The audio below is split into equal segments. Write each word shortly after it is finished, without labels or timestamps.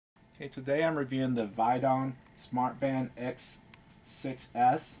Okay, today I'm reviewing the Vidonn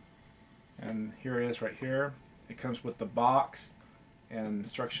X6s, and here it is right here. It comes with the box and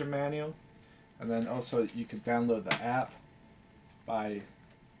instruction manual, and then also you can download the app by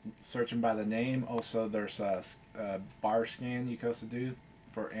searching by the name. Also, there's a bar scan you can also do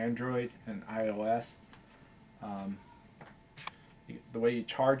for Android and iOS. Um, the way you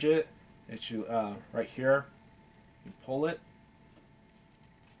charge it, it's right here. You pull it,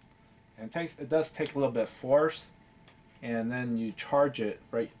 and it does take a little bit of force, and then you charge it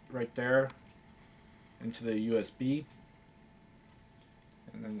right there into the USB,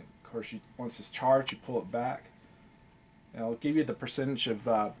 and then of course once it's charged, you pull it back, and it'll give you the percentage of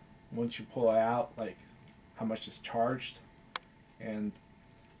once you pull it out, like how much is charged. And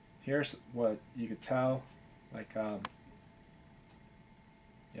here's what you could tell, like you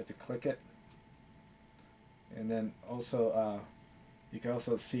have to click it, and then also you can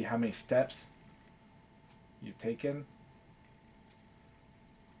also see how many steps you've taken.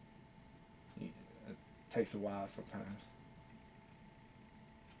 It takes a while sometimes.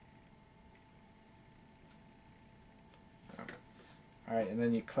 Alright, and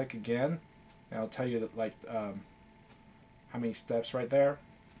then you click again, and it'll tell you that, like how many steps right there.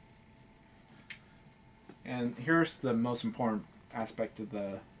 And here's the most important aspect of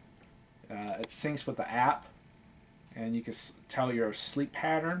the it syncs with the app, and you can tell your sleep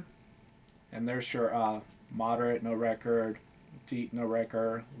pattern. And there's your moderate, no record; deep, no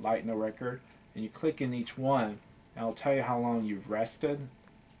record; light, no record. And you click in each one, and it'll tell you how long you've rested.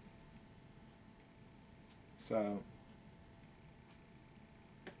 So,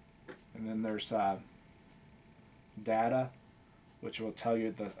 and then there's data, which will tell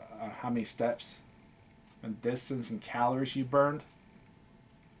you the how many steps and distance and calories you burned.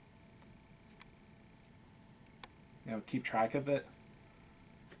 Keep track of it.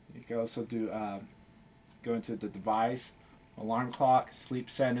 You can also do go into the device, alarm clock, sleep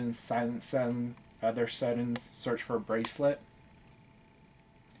settings, silent setting, other settings, search for a bracelet.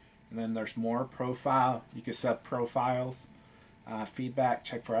 And then there's more profile. You can set profiles, feedback,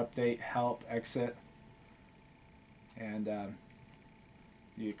 check for update, help, exit. And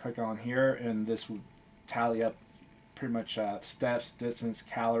you click on here, and this will tally up pretty much steps, distance,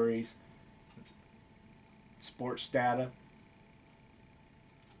 calories, sports data.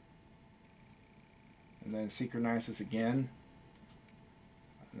 And then synchronize this again.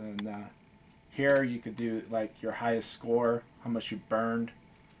 And then here you could do like your highest score, how much you burned.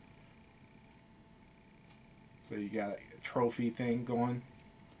 So you got a trophy thing going.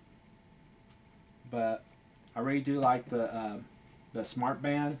 But I really do like the smart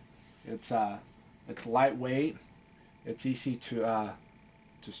band. It's lightweight. It's easy to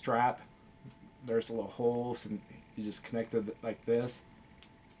strap. There's little holes, and you just connect it like this,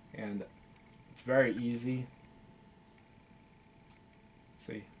 and it's very easy.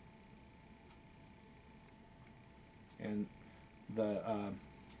 See, and the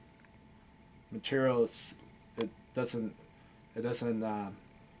material it doesn't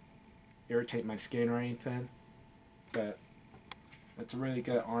irritate my skin or anything, but it's a really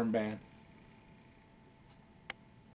good armband.